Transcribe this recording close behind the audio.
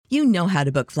You know how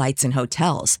to book flights and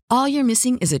hotels. All you're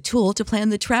missing is a tool to plan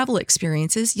the travel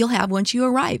experiences you'll have once you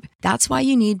arrive. That's why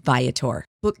you need Viator.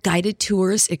 Book guided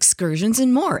tours, excursions,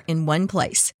 and more in one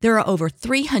place. There are over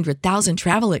 300,000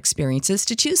 travel experiences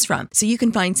to choose from, so you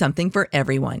can find something for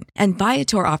everyone. And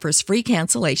Viator offers free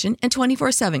cancellation and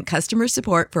 24/7 customer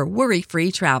support for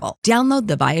worry-free travel. Download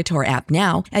the Viator app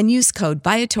now and use code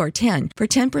Viator10 for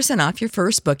 10% off your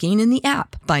first booking in the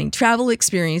app. Find travel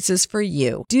experiences for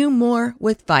you. Do more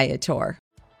with Viator.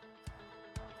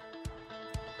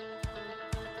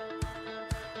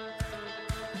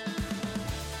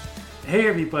 Hey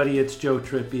everybody, it's Joe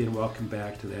Trippi and welcome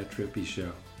back to That Trippi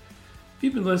Show. If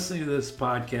you've been listening to this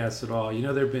podcast at all, you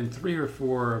know there have been 3 or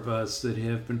 4 of us that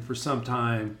have been for some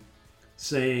time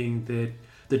saying that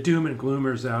the doom and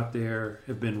gloomers out there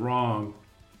have been wrong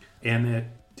and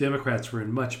that Democrats were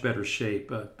in much better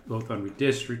shape, both on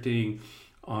redistricting,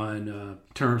 on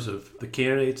terms of the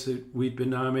candidates that we've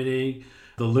been nominating,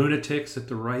 the lunatics that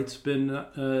the right's been,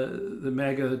 the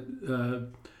MAGA,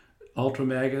 Ultra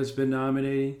MAGA has been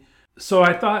nominating. So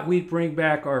I thought we'd bring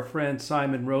back our friend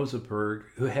Simon Rosenberg,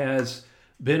 who has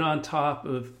been on top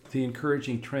of the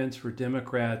encouraging trends for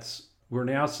Democrats we're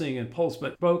now seeing in polls.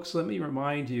 But folks, let me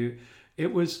remind you,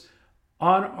 it was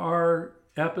on our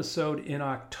episode in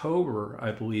October,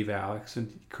 I believe, Alex,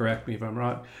 and correct me if I'm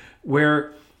wrong,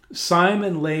 where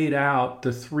Simon laid out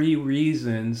the 3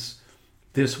 reasons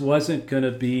this wasn't going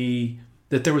to be,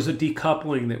 that there was a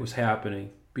decoupling that was happening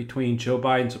between Joe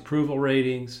Biden's approval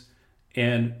ratings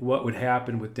and what would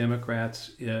happen with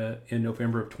Democrats in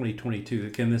November of 2022.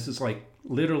 Again, this is like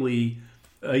literally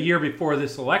a year before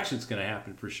this election is going to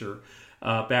happen for sure,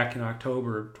 back in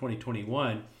October of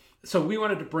 2021. So we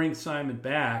wanted to bring Simon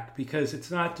back because it's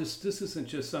not just, this isn't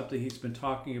just something he's been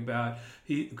talking about.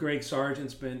 Greg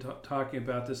Sargent's been talking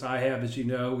about this. I have, as you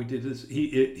know, we did this.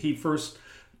 He first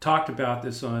talked about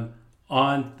this on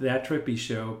That Trippi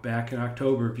Show back in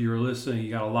October. If you were listening,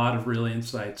 you got a lot of real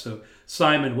insight. So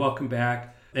Simon, welcome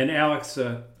back. And Alex,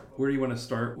 where do you want to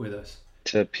start with us?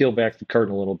 To peel back the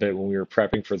curtain a little bit, when we were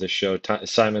prepping for the show,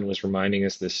 Simon was reminding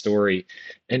us this story.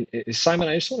 And Simon,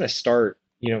 I just want to start,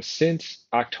 since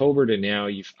October to now,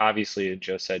 you've obviously, as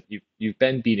Joe said, you've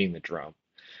been beating the drum.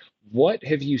 What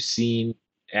have you seen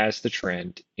as the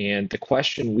trend? And the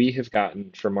question we have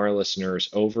gotten from our listeners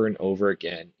over and over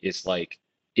again is like,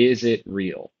 is it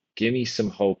real? Give me some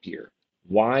hope here.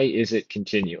 Why is it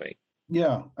continuing?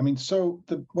 Yeah, so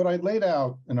what I laid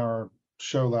out in our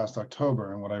show last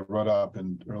October and what I wrote up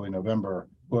in early November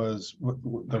was,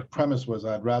 the premise was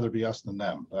I'd rather be us than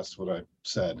them. That's what I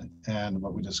said and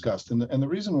what we discussed. And the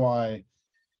reason why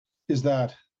is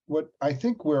that what I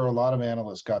think where a lot of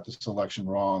analysts got this election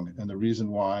wrong, and the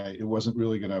reason why it wasn't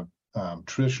really going to,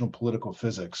 traditional political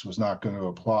physics was not going to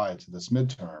apply to this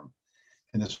midterm,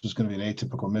 and this was going to be an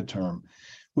atypical midterm,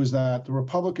 was that the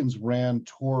Republicans ran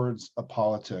towards a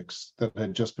politics that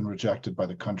had just been rejected by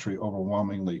the country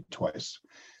overwhelmingly twice.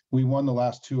 We won the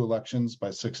last 2 elections by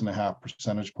 6.5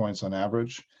 percentage points on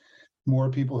average. More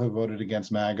people have voted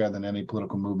against MAGA than any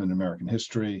political movement in American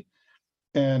history.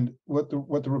 And what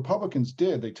the Republicans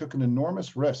did, they took an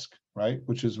enormous risk, right?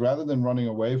 Which is, rather than running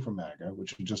away from MAGA,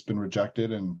 which had just been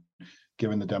rejected and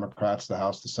given the Democrats the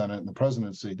House, the Senate, and the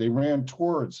presidency, they ran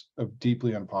towards a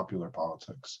deeply unpopular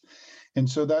politics. And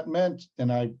so that meant,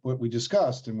 what we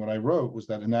discussed and what I wrote was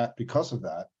that because of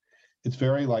that, it's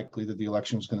very likely that the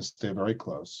election was going to stay very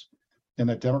close. And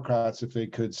that Democrats, if they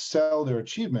could sell their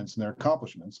achievements and their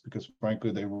accomplishments, because frankly,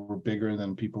 they were bigger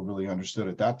than people really understood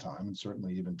at that time, and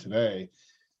certainly even today,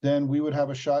 then we would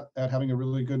have a shot at having a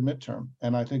really good midterm.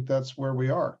 And I think that's where we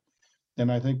are.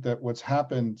 And I think that what's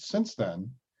happened since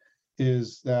then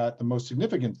is that the most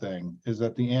significant thing is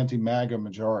that the anti-MAGA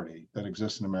majority that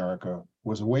exists in America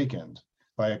was awakened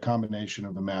by a combination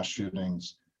of the mass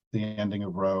shootings, the ending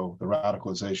of Roe, the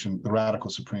radicalization, the radical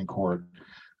Supreme Court,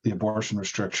 the abortion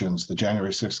restrictions, the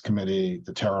January 6th committee,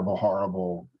 the terrible,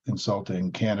 horrible,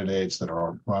 insulting candidates that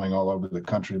are running all over the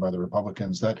country by the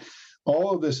Republicans, that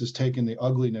all of this has taken the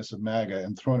ugliness of MAGA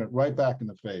and thrown it right back in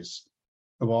the face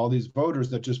of all these voters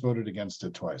that just voted against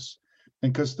it twice.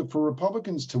 And because for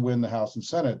Republicans to win the House and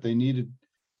Senate, they needed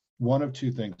one of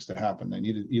 2 things to happen. They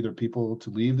needed either people to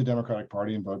leave the Democratic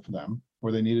Party and vote for them,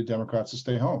 or they needed Democrats to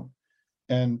stay home.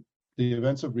 And the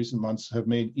events of recent months have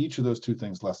made each of those 2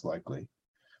 things less likely.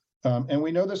 And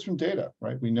we know this from data,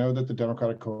 right? We know that the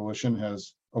Democratic coalition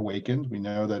has awakened. We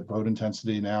know that vote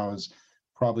intensity now is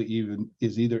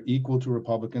either equal to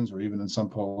Republicans, or even in some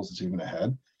polls, it's even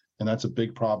ahead. And that's a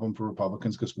big problem for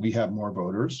Republicans because we have more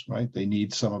voters, right? They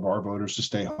need some of our voters to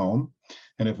stay home.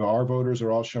 And if our voters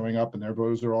are all showing up and their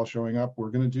voters are all showing up, we're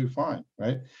going to do fine,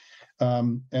 right?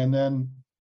 And then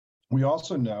we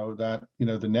also know that,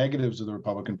 the negatives of the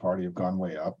Republican Party have gone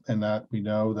way up, and that we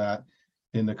know that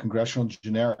in the congressional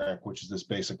generic, which is this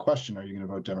basic question, are you going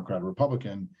to vote Democrat or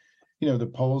Republican?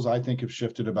 The polls, I think, have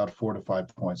shifted about 4 to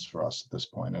 5 points for us at this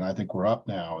point. And I think we're up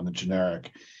now in the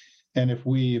generic. And if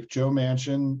Joe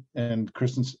Manchin and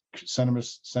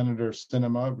Senator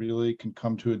Sinema really can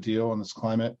come to a deal on this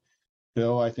climate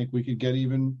bill, I think we could get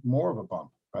even more of a bump,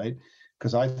 right?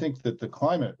 Because I think that the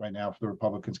climate right now for the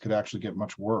Republicans could actually get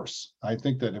much worse. I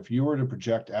think that if you were to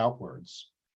project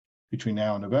outwards between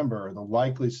now and November, the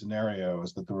likely scenario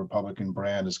is that the Republican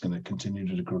brand is going to continue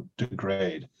to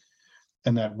degrade,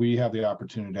 and that we have the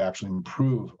opportunity to actually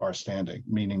improve our standing,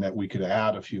 meaning that we could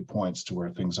add a few points to where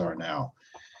things are now.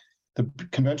 The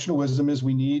conventional wisdom is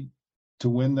we need to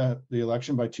win the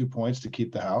election by 2 points to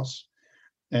keep the House.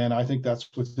 And I think that's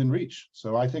within reach.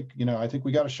 So I think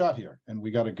we got a shot here, and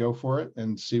we got to go for it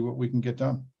and see what we can get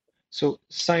done. So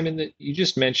Simon, that you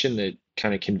just mentioned that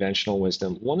kind of conventional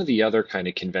wisdom. One of the other kind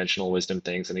of conventional wisdom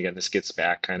things, and again, this gets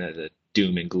back kind of the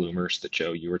doom and gloomers that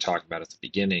Joe, you were talking about at the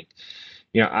beginning.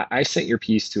 I sent your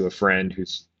piece to a friend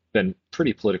who's been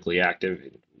pretty politically active,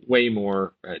 way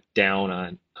more down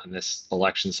on this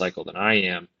election cycle than I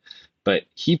am. But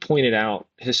he pointed out,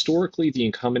 historically, the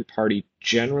incumbent party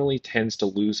generally tends to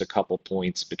lose a couple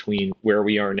points between where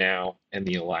we are now and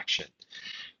the election.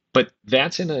 But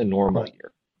that's in a normal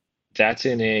year. That's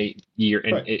in a year,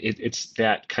 and it's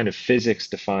that kind of physics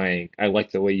defying. I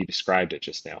like the way you described it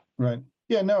just now. Right.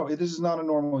 Yeah, no, this is not a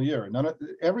normal year.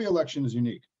 Every election is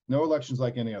unique. No election's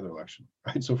like any other election,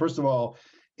 right? So first of all,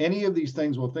 any of these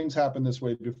things, things happen this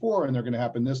way before and they're going to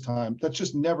happen this time. That's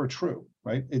just never true,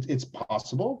 right? It's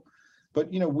possible, but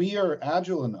we are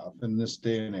agile enough in this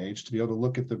day and age to be able to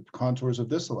look at the contours of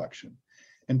this election.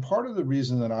 And part of the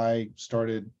reason that I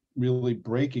started really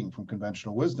breaking from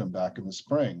conventional wisdom back in the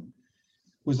spring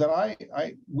was that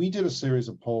we did a series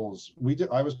of polls.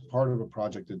 I was part of a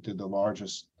project that did the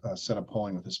largest set of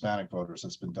polling with Hispanic voters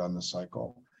that's been done this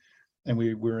cycle. And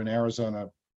we were in Arizona,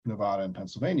 Nevada, and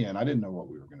Pennsylvania, and I didn't know what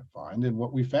we were going to find. And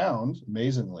what we found,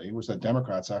 amazingly, was that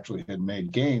Democrats actually had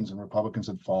made gains and Republicans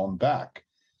had fallen back.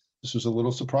 This was a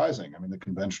little surprising. I mean, the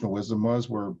conventional wisdom was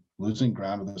we're losing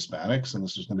ground with Hispanics, and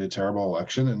this is going to be a terrible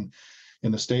election. And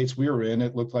in the states we were in,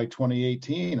 it looked like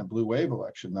 2018, a blue wave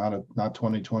election, not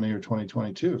 2020 or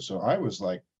 2022. So I was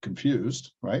like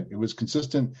confused, right? It was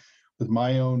consistent with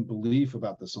my own belief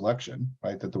about this election,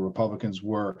 right? That the Republicans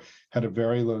had a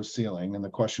very low ceiling. And the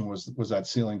question was that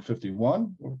ceiling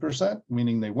 51%,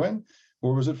 meaning they win,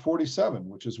 or was it 47,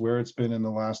 which is where it's been in the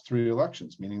last 3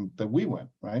 elections, meaning that we win,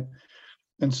 right?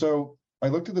 And so I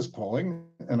looked at this polling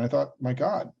and I thought, my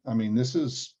God, I mean, this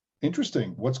is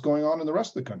interesting. What's going on in the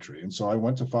rest of the country? And so I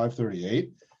went to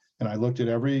 538 and I looked at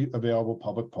every available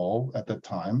public poll at that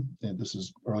time. And this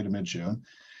is early to mid-June.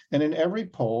 And in every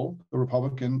poll,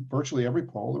 virtually every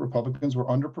poll, the Republicans were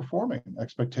underperforming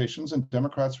expectations and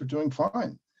Democrats were doing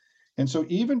fine. And so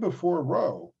even before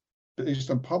Roe,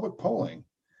 based on public polling,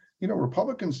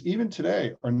 Republicans even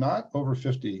today are not over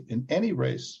 50 in any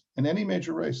race, in any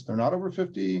major race. They're not over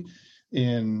 50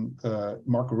 in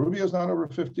Marco Rubio's not over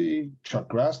 50. Chuck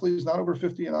Grassley's not over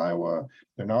 50 in Iowa.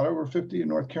 They're not over 50 in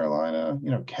North Carolina.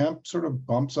 Kemp sort of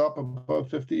bumps up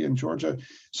above 50 in Georgia.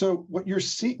 So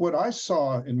what I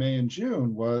saw in May and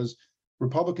June was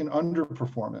Republican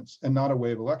underperformance and not a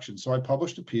wave election. So I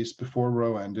published a piece before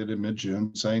Roe ended in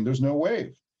mid-June saying there's no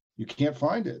wave. You can't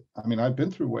find it. I mean, I've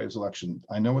been through waves election.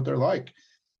 I know what they're like.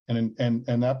 And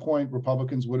that point,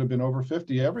 Republicans would have been over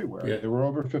 50 everywhere. Yeah. They were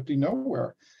over 50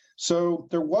 nowhere. So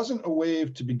there wasn't a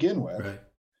wave to begin with. Right.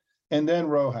 And then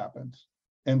Roe happened.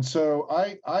 And so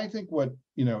I think what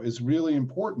is really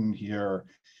important here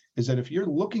is that if you're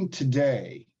looking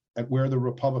today at where the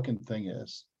Republican thing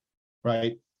is,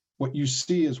 right, what you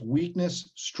see is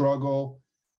weakness, struggle,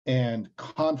 and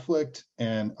conflict,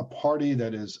 and a party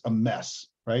that is a mess,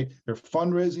 right? Their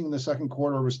fundraising in the second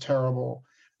quarter was terrible.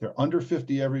 They're under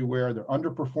 50 everywhere. They're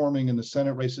underperforming in the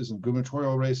Senate races and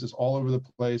gubernatorial races all over the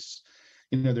place.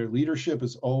 Their leadership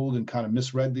is old and kind of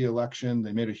misread the election.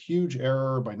 They made a huge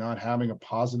error by not having a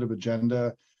positive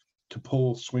agenda to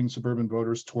pull swing suburban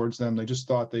voters towards them. They just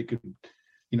thought they could,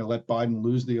 let Biden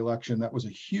lose the election. That was a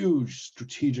huge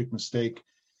strategic mistake.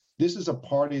 This is a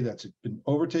party that's been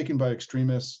overtaken by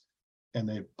extremists, and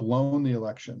they've blown the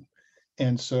election.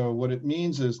 And so what it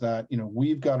means is that,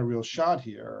 we've got a real shot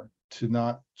here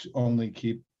to only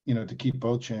keep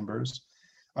both chambers.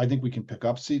 I think we can pick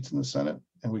up seats in the Senate,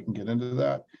 and we can get into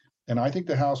that. And I think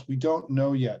the House, we don't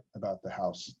know yet about the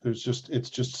House. It's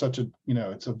just such a,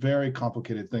 it's a very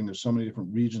complicated thing. There's so many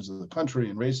different regions of the country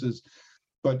and races.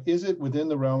 But is it within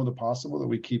the realm of the possible that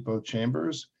we keep both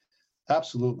chambers?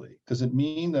 Absolutely. Does it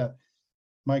mean that,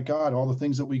 my God, all the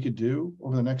things that we could do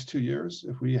over the next 2 years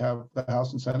if we have the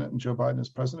House and Senate and Joe Biden as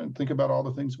president? Think about all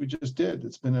the things we just did.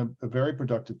 It's been a very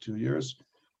productive 2 years.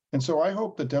 And so I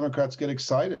hope that Democrats get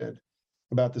excited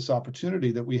about this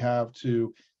opportunity that we have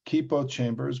to keep both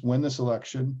chambers, win this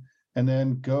election, and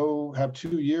then go have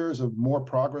 2 years of more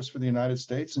progress for the United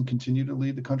States and continue to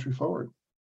lead the country forward.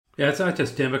 Yeah, it's not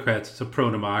just Democrats; it's a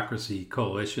pro-democracy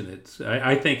coalition.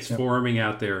 I think it's forming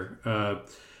out there.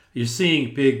 You're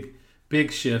seeing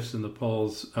big shifts in the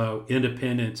polls.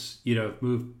 Independents,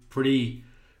 moved pretty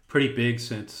big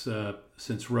since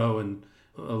Roe, and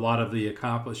a lot of the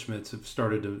accomplishments have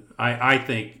started to, I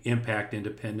think, impact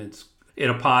independents in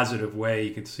a positive way.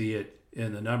 You can see it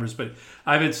in the numbers. But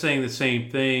I've been saying the same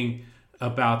thing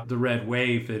about the red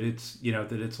wave, that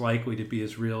it's likely to be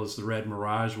as real as the red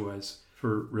mirage was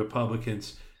for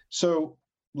Republicans. So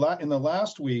in the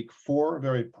last week, 4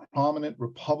 very prominent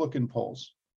Republican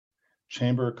polls,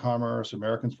 Chamber of Commerce,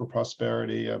 Americans for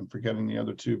Prosperity, I'm forgetting the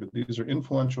other 2, but these are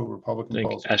influential Republican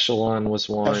polls. Echelon was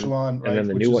one. Echelon, right, and then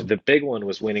the new one, the big one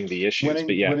was Winning the Issues. Winning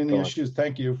the Issues.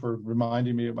 Thank you for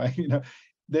reminding me of my,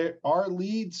 there are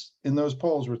leads in those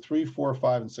polls were 3, 4,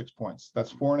 5, and 6 points.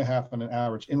 That's 4.5 on an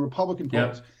average. In Republican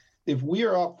polls, if we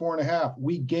are up 4.5,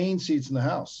 we gain seats in the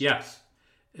House. Yes.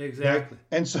 Exactly.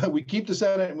 Right? And so we keep the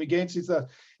Senate and we gain seats.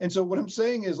 And so what I'm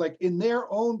saying is, like, in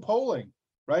their own polling,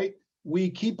 right, we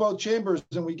keep both chambers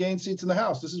and we gain seats in the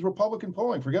House. This is Republican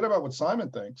polling. Forget about what Simon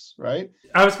thinks, right?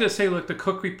 I was going to say, look, the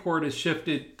Cook Report has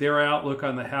shifted their outlook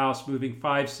on the House, moving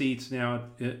 5 seats now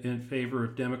in favor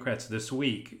of Democrats this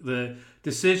week. The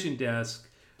Decision Desk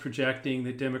projecting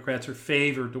that Democrats are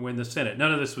favored to win the Senate.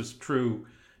 None of this was true,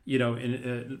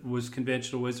 was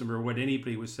conventional wisdom or what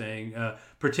anybody was saying,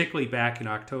 particularly back in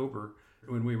October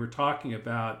when we were talking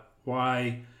about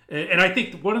why. And I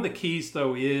think one of the keys,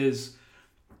 though, is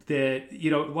that,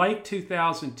 like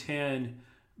 2010,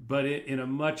 but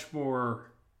in much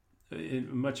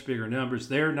bigger numbers,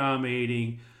 they're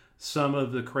nominating some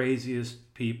of the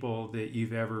craziest people that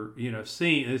you've ever,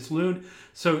 seen. It's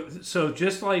So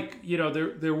just like,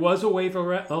 there was a wave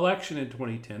election in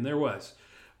 2010, there was,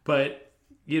 but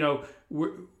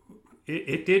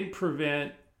it didn't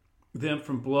prevent them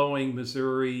from blowing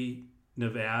Missouri,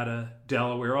 Nevada,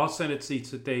 Delaware, all Senate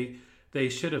seats that they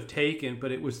should have taken,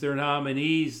 but it was their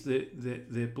nominees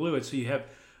that blew it. So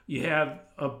you have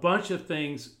a bunch of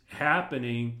things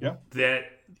happening that,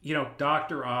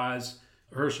 Dr. Oz,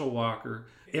 Herschel Walker.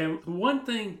 And one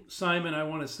thing, Simon, I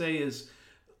want to say is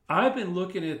I've been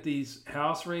looking at these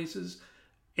House races,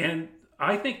 and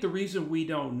I think the reason we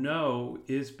don't know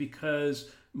is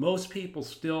because most people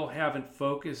still haven't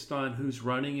focused on who's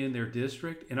running in their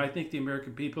district. And I think the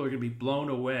American people are going to be blown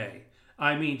away.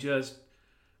 I mean, just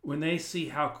when they see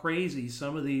how crazy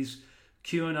some of these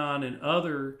QAnon and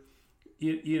other,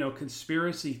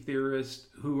 conspiracy theorists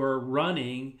who are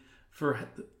running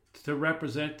to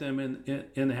represent them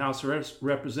in the House of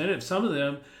Representatives, some of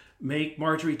them make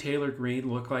Marjorie Taylor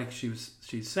Greene look like she's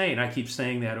sane. I keep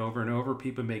saying that over and over.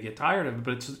 People may get tired of it,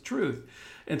 but it's the truth.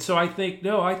 And so I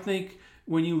think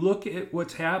when you look at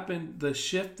what's happened, the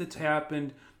shift that's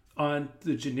happened on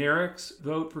the generics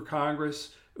vote for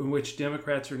Congress, in which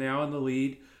Democrats are now in the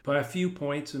lead by a few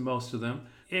points in most of them,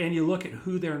 and you look at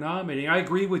who they're nominating. I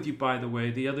agree with you, by the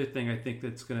way. The other thing I think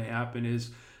that's going to happen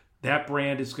is that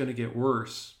brand is going to get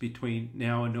worse between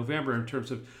now and November in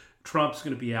terms of Trump's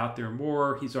going to be out there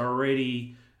more. He's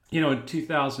already, in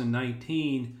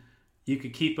 2019, you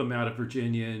could keep him out of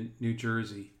Virginia and New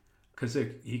Jersey because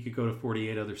he could go to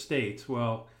 48 other states.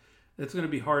 Well, that's going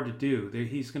to be hard to do.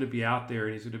 He's going to be out there,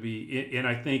 and he's going to be, and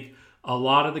I think a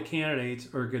lot of the candidates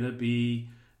are going to be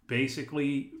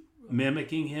basically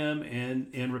mimicking him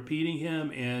and repeating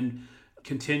him and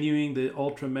continuing the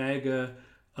ultra mega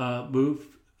move.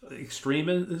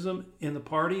 Extremism in the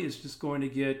party is just going to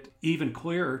get even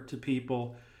clearer to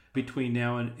people between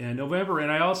now and November.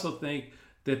 And I also think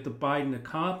that the Biden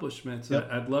accomplishments,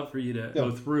 I'd love for you to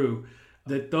go through,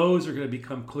 that those are going to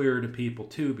become clearer to people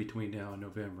too between now and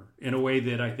November in a way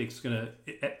that I think is going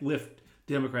to lift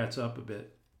Democrats up a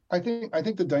bit. I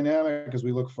think the dynamic as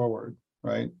we look forward,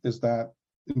 right, is that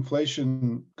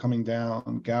inflation coming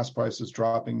down, gas prices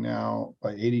dropping now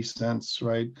by 80 cents,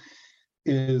 right,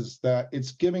 is that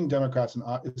it's giving Democrats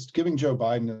it's giving Joe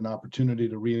Biden an opportunity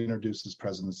to reintroduce his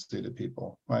presidency to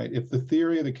people, right? If the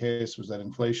theory of the case was that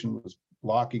inflation was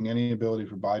blocking any ability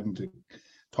for Biden to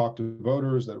talk to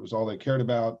voters, that it was all they cared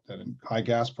about, that high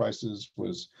gas prices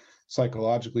was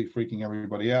psychologically freaking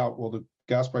everybody out, well, the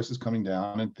gas prices coming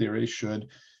down in theory should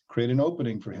create an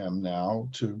opening for him now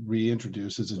to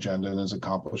reintroduce his agenda and his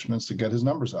accomplishments to get his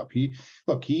numbers up. He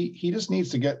just needs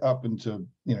to get up into,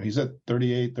 he's at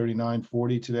 38, 39,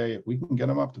 40 today. If we can get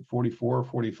him up to 44,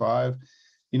 45,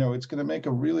 it's going to make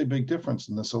a really big difference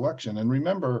in this election. And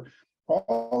remember,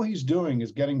 all he's doing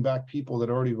is getting back people that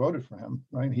already voted for him,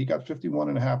 right? He got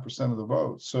 51.5% of the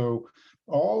vote. So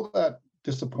all that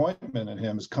disappointment in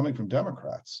him is coming from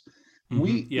Democrats.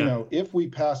 If we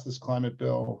pass this climate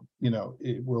bill,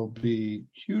 it will be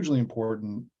hugely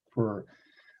important for,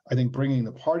 I think, bringing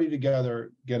the party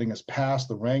together, getting us past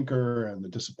the rancor and the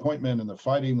disappointment and the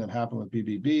fighting that happened with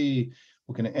BBB.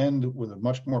 We're going to end with a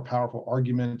much more powerful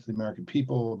argument to the American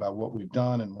people about what we've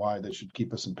done and why they should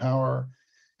keep us in power.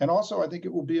 And also, I think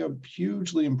it will be a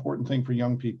hugely important thing for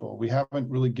young people. We haven't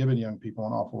really given young people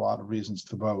an awful lot of reasons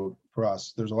to vote for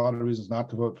us. There's a lot of reasons not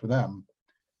to vote for them,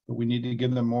 but we need to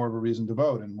give them more of a reason to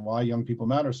vote. And why young people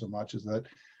matter so much is that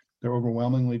they're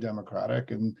overwhelmingly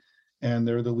Democratic and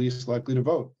they're the least likely to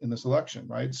vote in this election,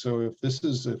 right? So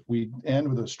if we end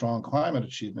with a strong climate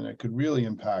achievement, it could really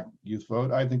impact youth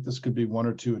vote. I think this could be one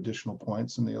or two additional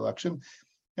points in the election.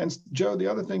 And Joe,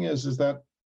 the other thing is that,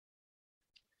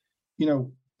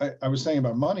 I was saying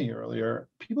about money earlier,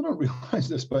 people don't realize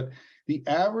this, but the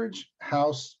average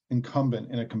House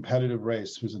incumbent in a competitive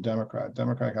race who's a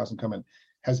Democratic House incumbent,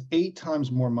 has 8 times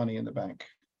more money in the bank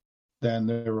than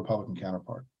their Republican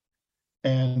counterpart.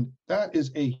 And that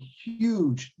is a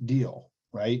huge deal,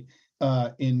 right?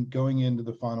 In going into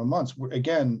the final months.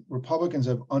 Again, Republicans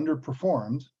have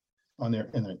underperformed on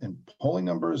in polling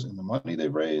numbers and the money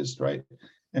they've raised, right?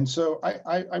 And so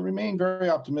I remain very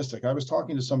optimistic. I was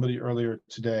talking to somebody earlier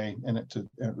today, and to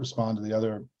respond to the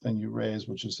other thing you raised,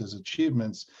 which is his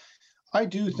achievements. I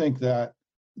do think that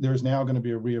there's now going to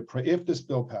be if this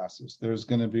bill passes, there's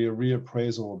going to be a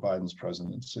reappraisal of Biden's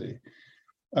presidency.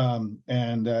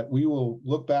 And that we will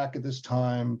look back at this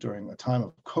time during a time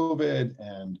of COVID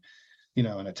and,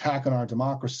 an attack on our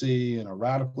democracy and a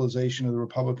radicalization of the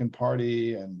Republican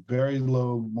Party and very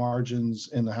low margins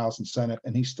in the House and Senate.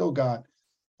 And he still got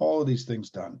all of these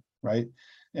things done, right?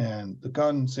 And the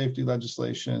gun safety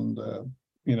legislation, the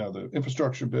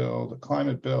infrastructure bill, the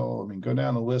climate bill, go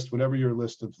down the list, whatever your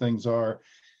list of things are,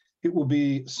 it will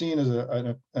be seen as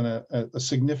a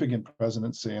significant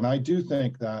presidency. And I do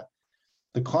think that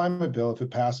the climate bill, if it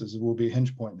passes, it will be a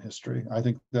hinge point in history. I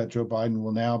think that Joe Biden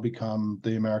will now become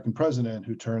the American president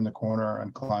who turned the corner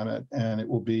on climate, and it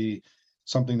will be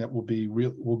something that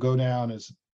will go down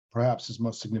as perhaps his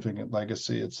most significant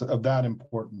legacy. It's of that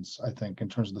importance, I think, in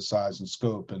terms of the size and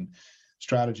scope and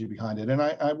strategy behind it. And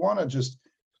I want to just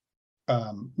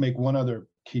make one other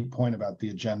key point about the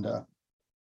agenda.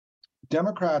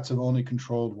 Democrats have only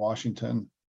controlled Washington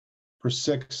for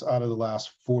 6 out of the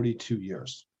last 42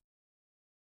 years.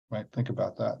 Right? Think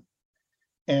about that.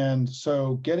 And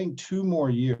so getting 2 more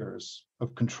years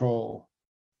of control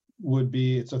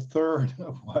it's a third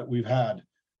of what we've had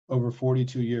over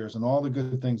 42 years and all the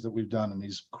good things that we've done in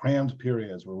these crammed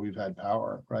periods where we've had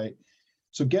power, right?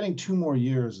 So getting 2 more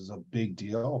years is a big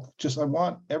deal. I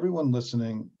want everyone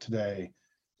listening today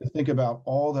to think about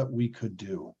all that we could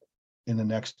do in the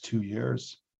next 2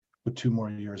 years with 2 more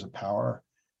years of power.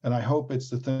 And I hope it's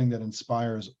the thing that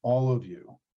inspires all of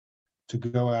you to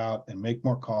go out and make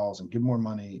more calls and give more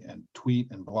money and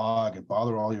tweet and blog and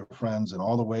bother all your friends and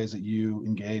all the ways that you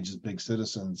engage as big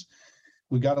citizens.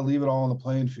 We got to leave it all on the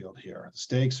playing field here. The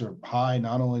stakes are high,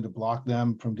 not only to block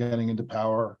them from getting into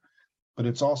power, but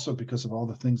it's also because of all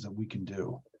the things that we can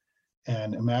do.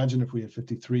 And imagine if we had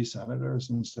 53 senators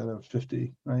instead of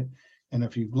 50, right? And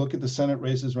if you look at the Senate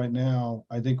races right now,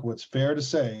 I think what's fair to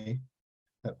say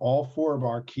that all 4 of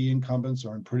our key incumbents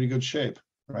are in pretty good shape,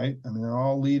 right? They're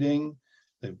all leading.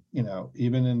 They've,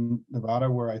 even in Nevada,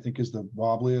 where I think is the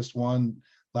wobbliest one,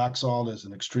 Laxalt is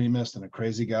an extremist and a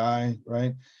crazy guy,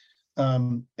 right?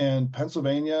 And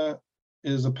Pennsylvania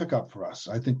is a pickup for us.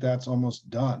 I think that's almost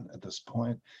done at this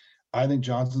point. I think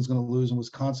Johnson's going to lose in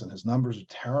Wisconsin. His numbers are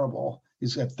terrible.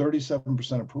 He's at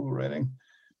 37% approval rating.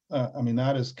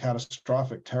 That is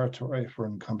catastrophic territory for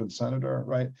an incumbent senator,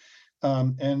 right?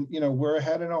 And we're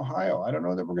ahead in Ohio. I don't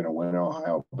know that we're going to win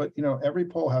Ohio, but every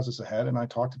poll has us ahead. And I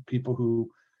talked to people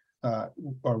who are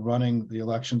running the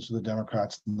elections for the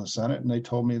Democrats in the Senate, and they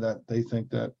told me that they think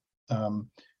that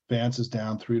Vance is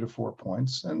down 3 to 4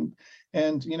 points. And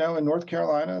in North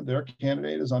Carolina, their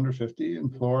candidate is under 50. In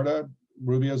Florida,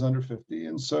 Rubio's under 50.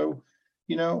 And so,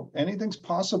 anything's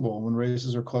possible when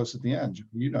races are close at the end.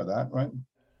 You know that, right?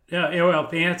 Yeah, well,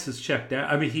 Vance is checked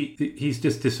out. He's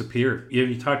just disappeared.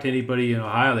 You talk to anybody in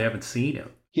Ohio, they haven't seen him.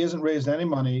 He hasn't raised any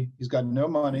money. He's got no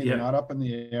money. Yeah. They're not up in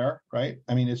the air, right?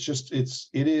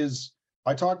 It is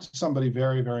I talked to somebody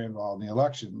very, very involved in the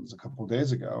elections a couple of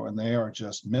days ago, and they are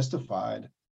just mystified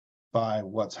by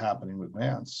what's happening with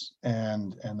Vance,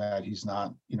 and that he's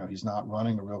not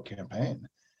running a real campaign.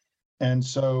 And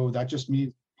so that just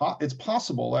means it's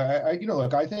possible. I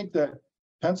think that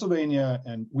Pennsylvania,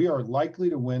 and we are likely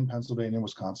to win Pennsylvania and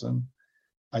Wisconsin.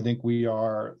 I think we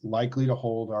are likely to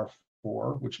hold our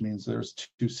 4, which means there's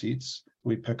 2 seats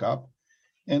we pick up.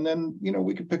 And then,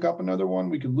 we could pick up another one,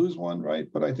 we could lose one, right?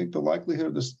 But I think the likelihood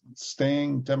of this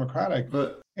staying Democratic,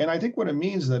 and I think what it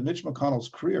means is that Mitch McConnell's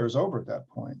career is over at that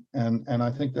point. And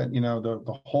I think that,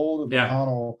 the hold of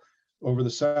McConnell over the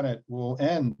Senate will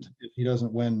end if he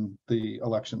doesn't win the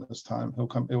election this time.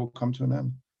 It will come to an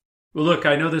end. Well, look,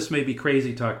 I know this may be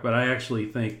crazy talk, but I actually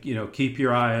think, keep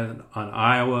your eye on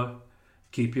Iowa,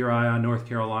 keep your eye on North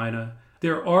Carolina.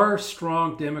 There are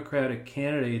strong Democratic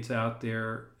candidates out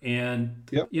there, and,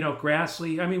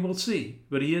 Grassley, we'll see,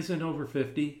 but he isn't over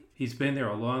 50. He's been there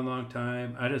a long, long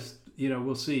time.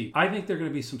 We'll see. I think there are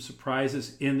going to be some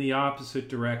surprises in the opposite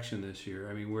direction this year.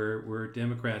 Where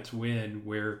Democrats win,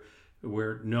 where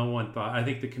no one thought. I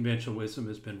think the conventional wisdom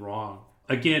has been wrong.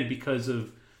 Again, because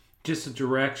of just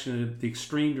the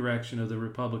extreme direction of the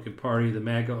Republican Party, the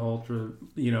MAGA ultra,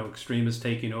 extremists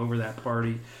taking over that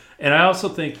party. And I also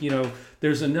think,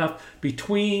 there's enough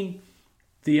between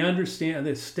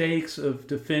the stakes of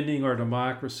defending our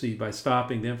democracy by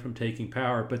stopping them from taking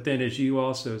power. But then, as you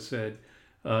also said,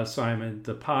 Simon,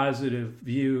 the positive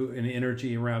view and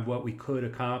energy around what we could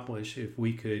accomplish if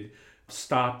we could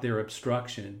stop their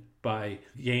obstruction by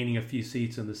gaining a few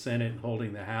seats in the Senate and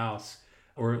holding the House,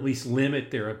 or at least limit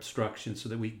their obstruction so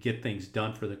that we get things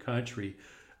done for the country.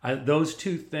 Those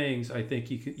 2 things, I think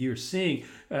you're seeing.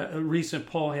 A recent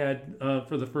poll had,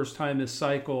 for the first time this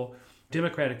cycle,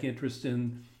 Democratic interest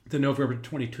in the November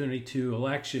 2022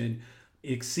 election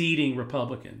exceeding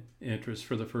Republican interest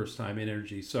for the first time in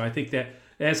energy. So I think that,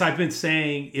 as I've been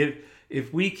saying,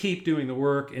 if we keep doing the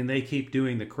work and they keep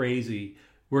doing the crazy,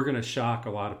 we're going to shock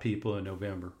a lot of people in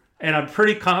November. And I'm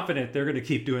pretty confident they're going to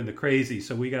keep doing the crazy.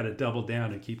 So we got to double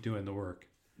down and keep doing the work.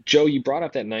 Joe, you brought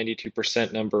up that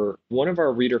 92% number. One of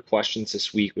our reader questions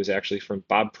this week was actually from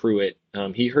Bob Pruitt.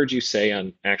 He heard you say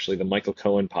on actually the Michael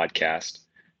Cohen podcast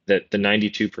that the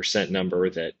 92%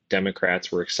 number that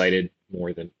Democrats were excited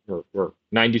more than, or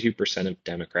 92% of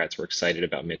Democrats were excited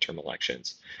about midterm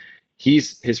elections.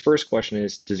 His first question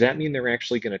is, does that mean they're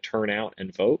actually going to turn out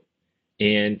and vote?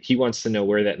 And he wants to know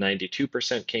where that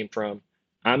 92% came from.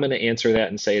 I'm going to answer that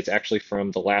and say it's actually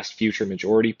from the last Future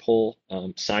Majority poll.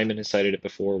 Simon has cited it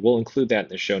before. We'll include that in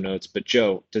the show notes. But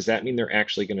Joe, does that mean they're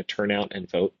actually going to turn out and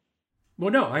vote?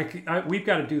 Well, no, we've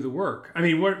got to do the work.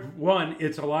 One,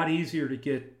 it's a lot easier to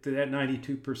get to that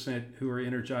 92% who are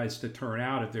energized to turn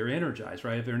out if they're energized,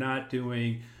 right? If they're not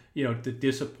doing, the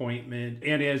disappointment.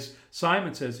 And as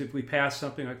Simon says, if we pass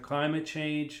something like climate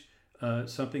change,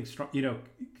 something strong,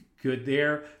 good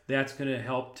there, that's going to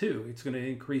help too. It's going to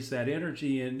increase that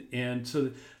energy, and so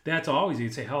that's always,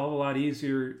 it's a hell of a lot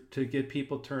easier to get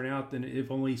people turn out than if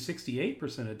only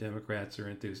 68% of Democrats are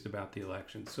enthused about the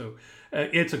election. So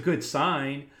it's a good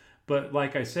sign, but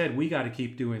like I said, we got to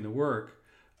keep doing the work.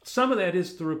 Some of that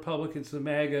is the Republicans, the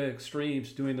MAGA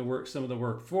extremes doing the work, some of the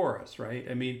work for us, right?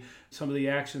 Some of the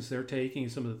actions they're taking,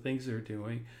 some of the things they're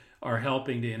doing are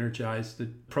helping to energize the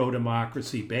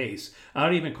pro-democracy base. I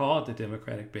don't even call it the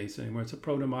Democratic base anymore. It's a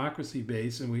pro-democracy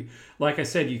base. And like I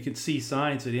said, you can see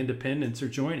signs that independents are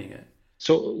joining it.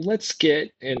 So let's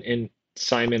get, and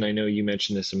Simon, I know you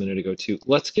mentioned this a minute ago too,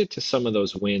 let's get to some of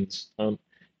those wins.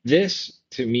 This,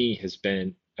 to me, has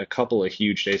been a couple of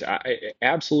huge days.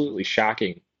 Absolutely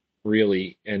shocking,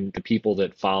 really, and the people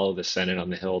that follow the Senate on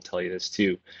the Hill tell you this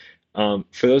too. For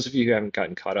those of you who haven't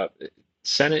gotten caught up,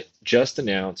 Senate just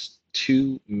announced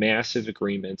 2 massive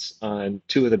agreements on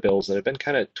 2 of the bills that have been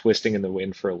kind of twisting in the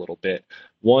wind for a little bit.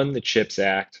 One, the CHIPS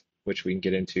Act, which we can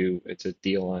get into. It's a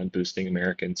deal on boosting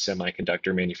American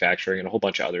semiconductor manufacturing and a whole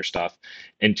bunch of other stuff.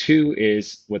 And 2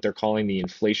 is what they're calling the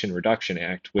Inflation Reduction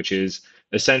Act, which is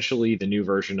essentially the new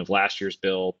version of last year's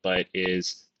bill, but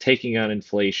is taking on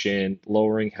inflation,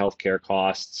 lowering healthcare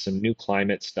costs, some new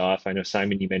climate stuff. I know,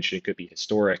 Simon, you mentioned it could be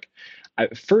historic.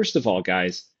 First of all,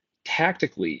 guys,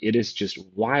 tactically, it is just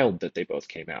wild that they both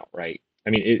came out, right?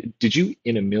 Did you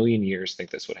in a million years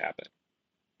think this would happen?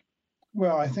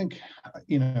 Well, I think,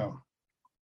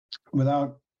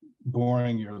 without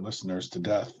boring your listeners to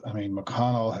death,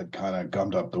 McConnell had kind of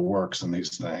gummed up the works in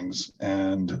these things.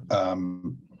 And,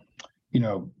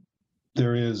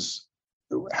 there is,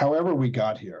 however we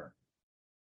got here,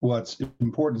 what's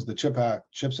important is the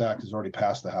CHIPS Act has already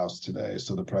passed the House today,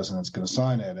 so the president's going to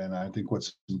sign it. And I think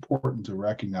what's important to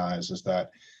recognize is that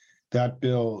that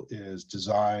bill is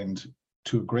designed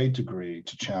to a great degree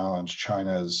to challenge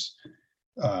China's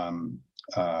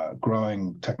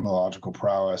growing technological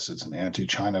prowess. It's an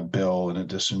anti-China bill, in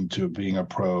addition to being a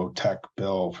pro-tech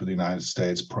bill for the United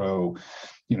States,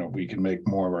 we can make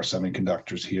more of our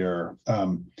semiconductors here.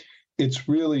 It's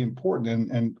really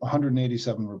important, and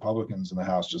 187 Republicans in the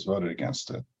House just voted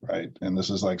against it, right? And this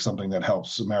is like something that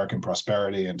helps American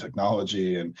prosperity and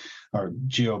technology and our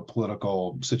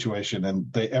geopolitical situation,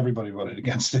 and everybody voted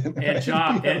against it. And,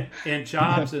 right? and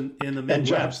jobs in the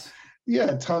Midwest.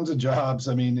 Yeah, tons of jobs.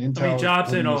 I mean,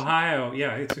 jobs in Ohio.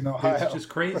 Yeah, it's just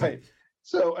crazy. Right.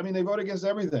 So, I mean, they vote against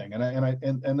everything,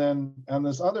 and then on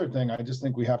this other thing, I just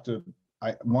think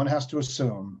one has to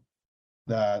assume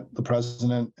that the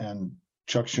president and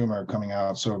Chuck Schumer coming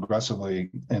out so aggressively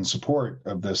in support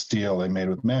of this deal they made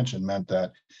with Manchin meant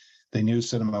that they knew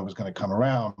Sinema was going to come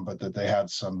around, but that they had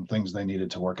some things they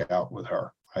needed to work out with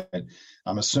her.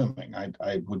 I'm assuming.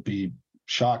 I would be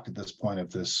shocked at this point if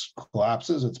this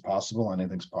collapses. It's possible.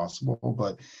 Anything's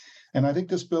possible. And I think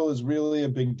this bill is really a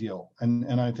big deal.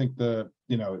 And I think it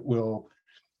will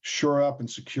shore up and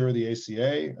secure the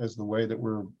ACA as the way that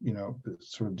we're,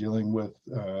 sort of dealing with,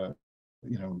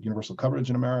 universal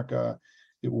coverage in America.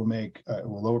 It will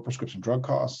lower prescription drug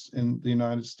costs in the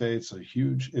United States, a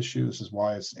huge issue. This is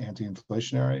why it's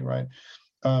anti-inflationary, right?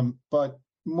 But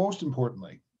most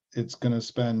importantly, it's going to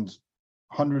spend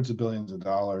hundreds of billions of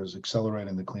dollars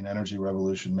accelerating the clean energy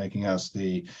revolution, making us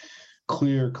the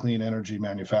clear clean energy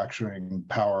manufacturing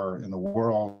power in the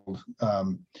world.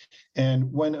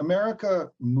 And when America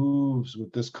moves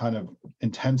with this kind of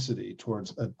intensity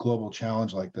towards a global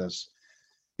challenge like this,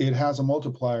 it has a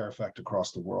multiplier effect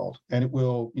across the world. And it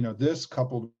will, this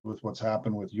coupled with what's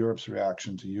happened with Europe's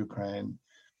reaction to Ukraine,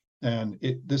 and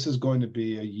this is going to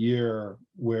be a year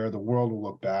where the world will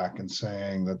look back and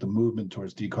saying that the movement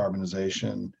towards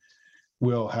decarbonization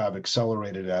will have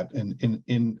accelerated at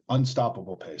in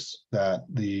unstoppable pace.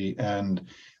 And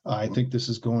I think this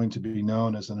is going to be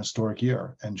known as an historic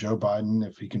year. And Joe Biden,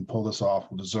 if he can pull this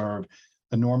off, will deserve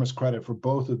enormous credit for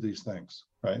both of these things,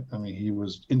 right? I mean, he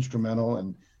was instrumental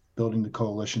in building the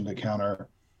coalition to counter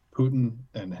Putin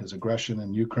and his aggression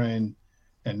in Ukraine.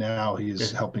 And now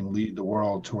he's helping lead the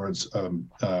world towards a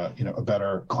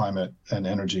better climate and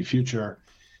energy future.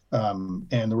 And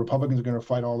the Republicans are going to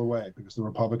fight all the way, because the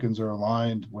Republicans are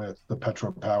aligned with the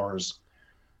petropowers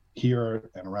here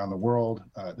and around the world.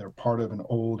 They're part of an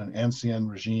old and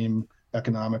ancient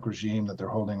economic regime that they're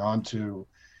holding on to.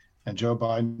 And Joe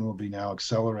Biden will be now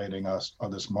accelerating us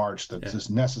on this march, this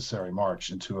necessary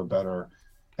march into a better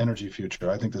energy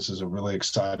future. I think this is a really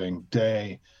exciting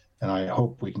day, and I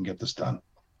hope we can get this done.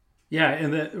 Yeah,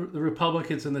 and the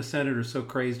Republicans in the Senate are so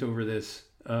crazed over this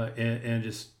and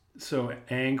just so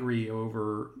angry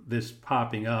over this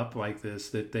popping up like this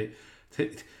that they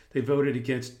voted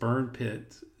against burn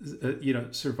pits,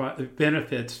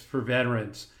 benefits for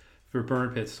veterans for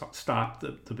burn pits, stop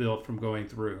the bill from going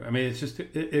through. I mean, it's just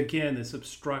again this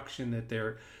obstruction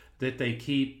that they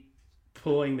keep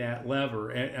pulling that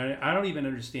lever, and I don't even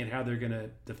understand how they're going to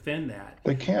defend that.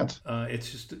 They can't.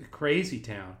 It's just a crazy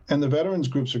town. And the veterans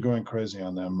groups are going crazy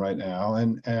on them right now,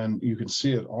 and you can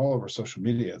see it all over social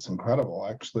media. It's incredible,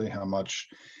 actually, how much.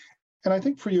 And I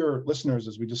think for your listeners,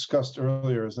 as we discussed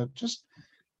earlier, is that just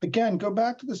again go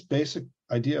back to this basic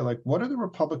idea: like, what are the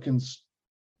Republicans?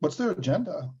 What's their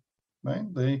agenda?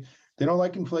 Right? They don't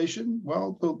like inflation.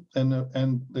 Well,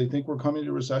 and they think we're coming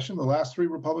to recession. The last 3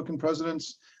 Republican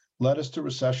presidents led us to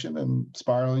recession and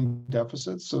spiraling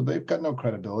deficits. So they've got no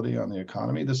credibility on the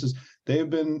economy. This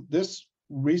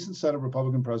recent set of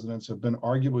Republican presidents have been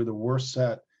arguably the worst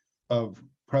set of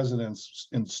presidents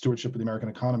in stewardship of the American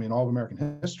economy in all of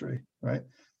American history, right?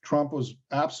 Trump was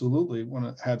absolutely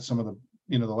had some of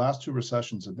the last 2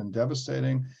 recessions have been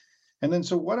devastating. And then,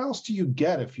 so what else do you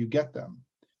get if you get them?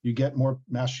 You get more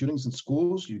mass shootings in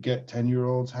schools. You get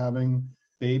 10-year-olds having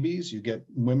babies. You get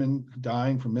women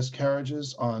dying from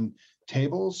miscarriages on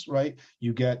tables, right?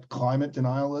 You get climate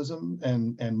denialism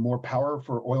and more power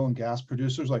for oil and gas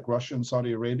producers like Russia and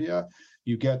Saudi Arabia.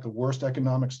 You get the worst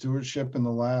economic stewardship in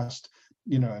the last,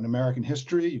 in American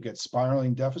history. You get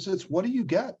spiraling deficits. What do you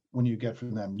get when you get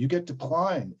from them? You get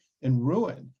decline and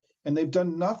ruin. And they've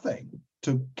done nothing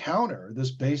to counter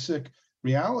this basic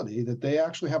reality that they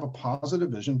actually have a positive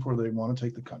vision for where they want to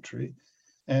take the country.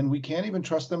 And we can't even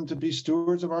trust them to be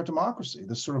stewards of our democracy,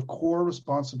 this sort of core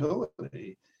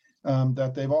responsibility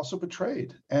that they've also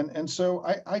betrayed. And so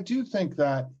I do think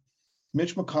that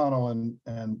Mitch McConnell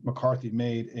and McCarthy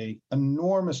made an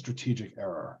enormous strategic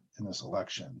error in this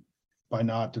election by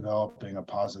not developing a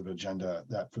positive agenda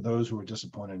that, for those who were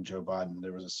disappointed in Joe Biden,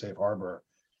 there was a safe harbor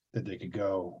that they could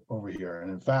go over here.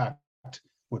 And in fact,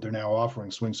 what they're now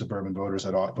offering swing suburban voters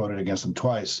that voted against them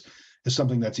twice is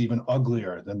something that's even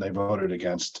uglier than they voted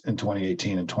against in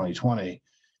 2018 and 2020,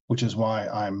 which is why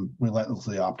I'm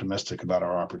relentlessly optimistic about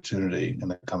our opportunity in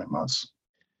the coming months.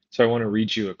 So I want to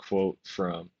read you a quote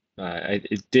from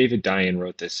David Dian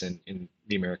wrote this in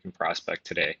the American Prospect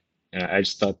today. And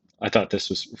I thought this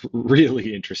was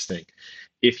really interesting.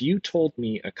 If you told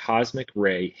me a cosmic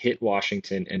ray hit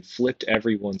Washington and flipped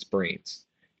everyone's brains,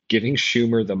 giving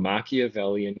Schumer the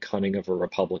Machiavellian cunning of a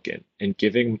Republican and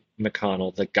giving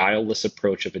McConnell the guileless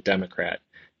approach of a Democrat,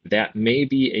 that may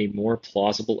be a more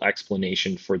plausible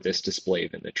explanation for this display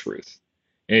than the truth.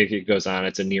 And it goes on,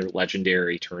 it's a near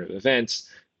legendary turn of events.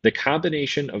 The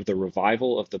combination of the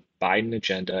revival of the Biden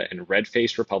agenda and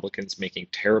red-faced Republicans making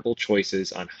terrible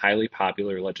choices on highly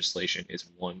popular legislation is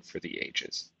one for the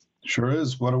ages. Sure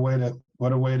is. What a way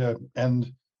to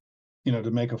end,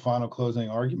 to make a final closing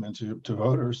argument to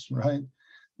voters, right?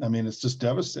 I mean, it's just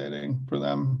devastating for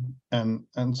them.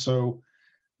 And so,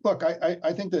 look,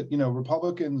 I think that,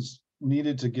 Republicans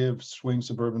needed to give swing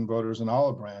suburban voters an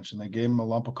olive branch, and they gave them a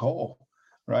lump of coal.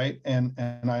 Right. And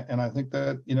I think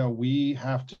that, we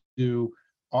have to do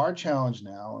our challenge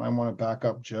now. And I want to back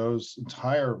up Joe's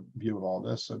entire view of all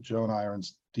this. So Joe and I are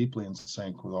deeply in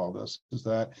sync with all this, is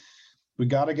that we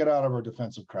got to get out of our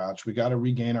defensive crouch. We got to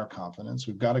regain our confidence.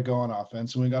 We've got to go on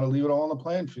offense, and we got to leave it all on the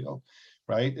playing field.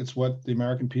 Right. It's what the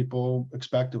American people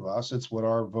expect of us. It's what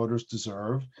our voters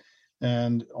deserve.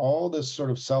 And all this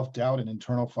sort of self-doubt and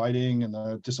internal fighting and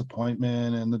the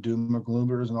disappointment and the doom and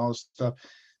gloomers and all this stuff,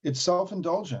 it's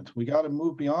self-indulgent. We got to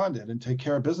move beyond it and take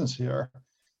care of business here.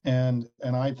 And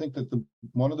I think that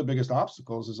one of the biggest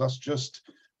obstacles is us just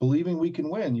believing we can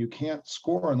win. You can't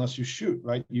score unless you shoot,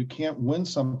 right? You can't win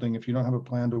something if you don't have a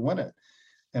plan to win it.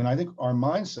 And I think our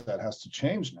mindset has to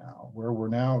change now, where we're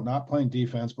now not playing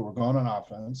defense, but we're going on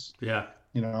offense. Yeah.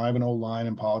 I have an old line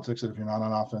in politics that if you're not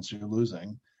on offense, you're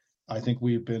losing. I think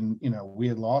we've been, we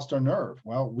had lost our nerve.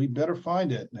 Well, we better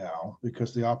find it now,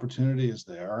 because the opportunity is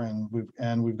there, and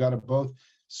we've got to both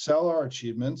sell our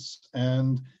achievements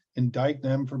and indict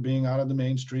them for being out of the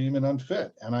mainstream and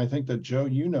unfit. And I think that, Joe,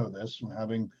 this from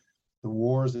having the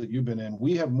wars that you've been in,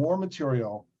 we have more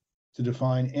material to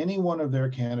define any one of their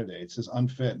candidates as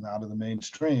unfit and out of the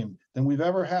mainstream than we've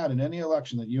ever had in any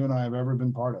election that you and I have ever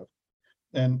been part of.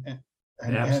 And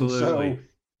Absolutely. And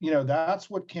so, that's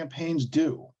what campaigns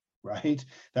do. Right.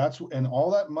 And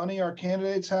all that money our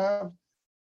candidates have,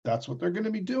 that's what they're going to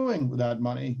be doing with that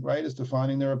money, right? Is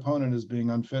defining their opponent as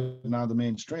being unfit and out of the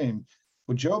mainstream.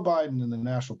 What Joe Biden and the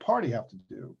National Party have to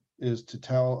do is to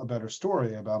tell a better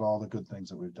story about all the good things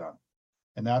that we've done.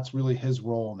 And that's really his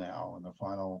role now in the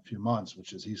final few months,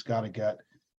 which is he's got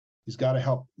to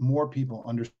help more people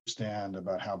understand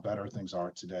about how better things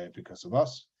are today because of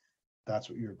us. That's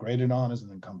what you're graded on as an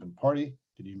incumbent party.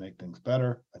 Did you make things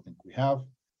better? I think we have.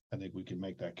 I think we can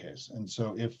make that case. And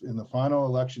so if in the final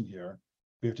election here,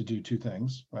 we have to do two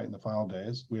things, right? In the final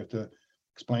days, we have to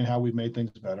explain how we've made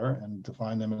things better and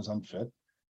define them as unfit.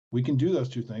 We can do those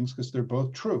two things because they're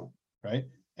both true, right?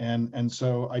 And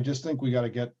so I just think we got to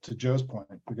get to Joe's point.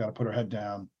 We got to put our head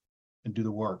down and do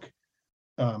the work,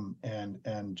 and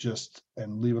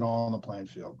leave it all on the playing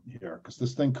field here, because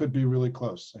this thing could be really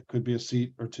close. It could be a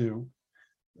seat or two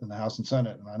in the House and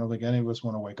Senate. And I don't think any of us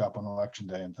want to wake up on election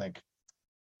day and think,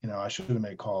 I should have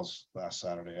made calls last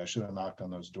Saturday. I should have knocked on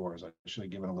those doors. I should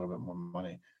have given a little bit more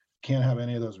money. Can't have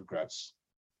any of those regrets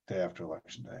day after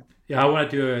election day. Yeah, I want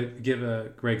to give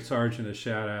Greg Sargent a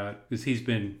shout out, because he's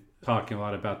been talking a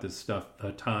lot about this stuff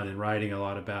a ton and writing a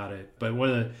lot about it. But one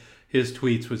of his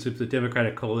tweets was, if the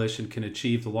Democratic coalition can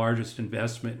achieve the largest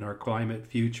investment in our climate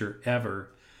future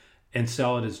ever and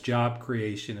sell it as job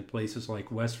creation in places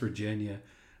like West Virginia,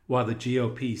 while the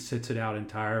GOP sits it out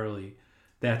entirely,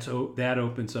 that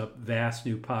opens up vast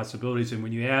new possibilities. And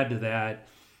when you add to that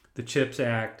the CHIPS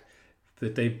Act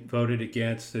that they voted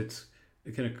against, it's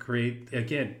going to create,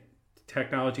 again,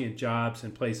 technology and jobs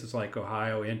in places like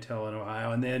Ohio, Intel in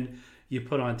Ohio. And then you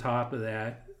put on top of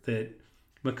that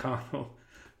McConnell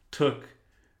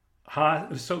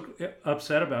was so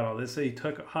upset about all this that he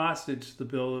took hostage the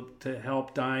bill to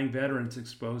help dying veterans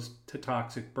exposed to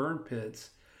toxic burn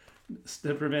pits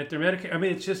to prevent their Medicare. I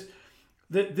mean, it's just,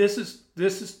 this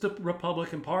is the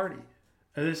Republican Party.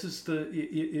 And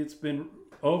it's been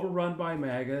overrun by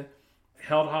MAGA,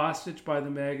 held hostage by the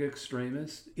MAGA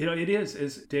extremists. It is,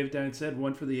 as David Dian said,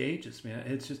 one for the ages, man.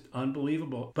 It's just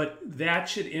unbelievable. But that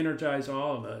should energize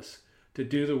all of us to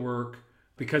do the work,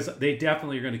 because they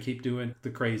definitely are going to keep doing the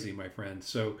crazy, my friends.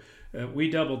 So we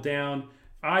double down.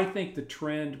 I think the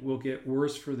trend will get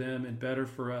worse for them and better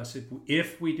for us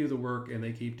if we do the work and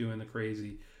they keep doing the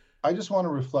crazy. I just want to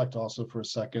reflect also for a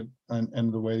second,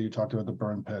 and the way you talked about the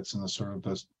burn pits and the sort of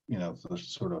this, the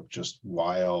sort of just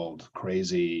wild,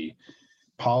 crazy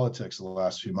politics of the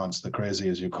last few months, the crazy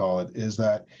as you call it, is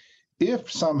that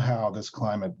if somehow this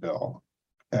climate bill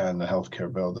and the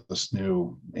healthcare bill, this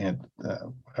new,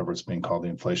 whatever it's being called, the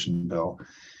inflation bill,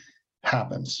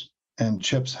 happens and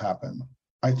chips happen,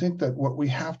 I think that what we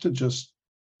have to just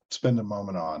spend a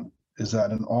moment on is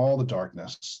that in all the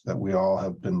darkness that we all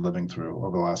have been living through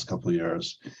over the last couple of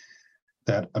years,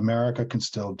 that America can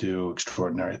still do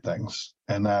extraordinary things,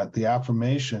 and that the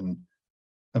affirmation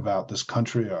about this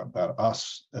country, about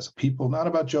us as a people, not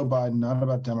about Joe Biden, not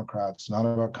about Democrats, not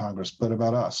about Congress, but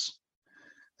about us,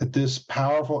 that this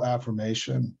powerful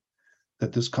affirmation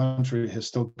that this country has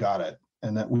still got it,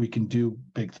 and that we can do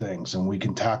big things and we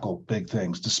can tackle big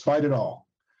things despite it all.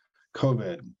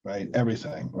 COVID, right?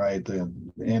 Everything, right? The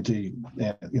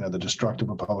the destructive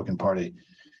Republican Party.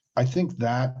 I think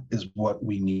that is what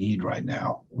we need right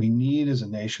now. We need as a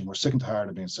nation, we're sick and tired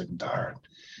of being sick and tired.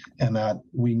 And that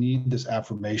we need this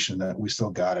affirmation that we still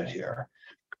got it here.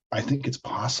 I think it's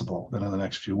possible that in the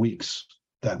next few weeks,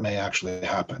 that may actually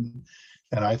happen.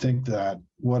 And I think that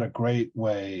what a great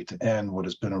way to end what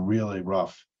has been a really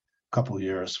rough couple of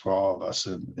years for all of us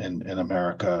in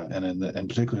America, and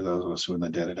particularly those of us who are in the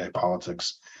day-to-day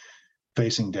politics,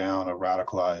 facing down a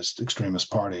radicalized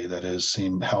extremist party that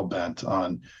seemed hell-bent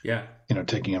on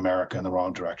taking America in the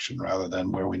wrong direction rather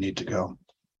than where we need to go.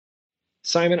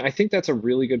 Simon, I think that's a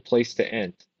really good place to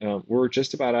end. We're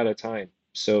just about out of time.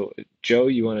 So, Joe,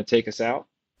 you want to take us out?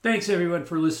 Thanks, everyone,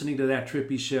 for listening to That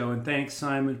Trippy Show, and thanks,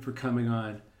 Simon, for coming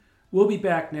on. We'll be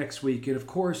back next week, and of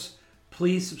course,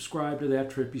 please subscribe to That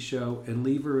Trippy Show and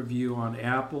leave a review on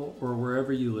Apple or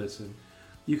wherever you listen.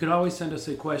 You can always send us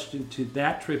a question to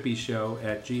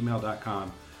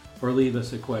thattrippyshow@gmail.com or leave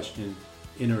us a question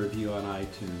in a review on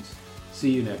iTunes.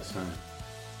 See you next time.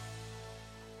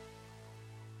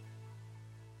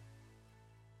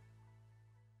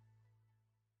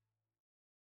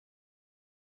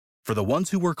 For the ones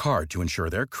who work hard to ensure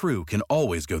their crew can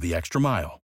always go the extra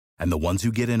mile, and the ones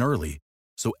who get in early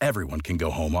so everyone can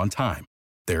go home on time,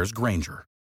 there's Grainger,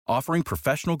 offering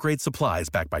professional-grade supplies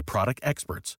backed by product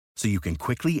experts so you can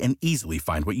quickly and easily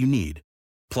find what you need.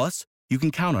 Plus, you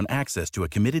can count on access to a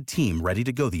committed team ready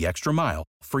to go the extra mile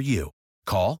for you.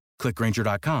 Call, click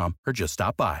Grainger.com, or just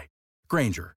stop by.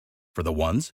 Grainger, for the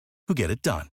ones who get it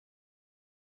done.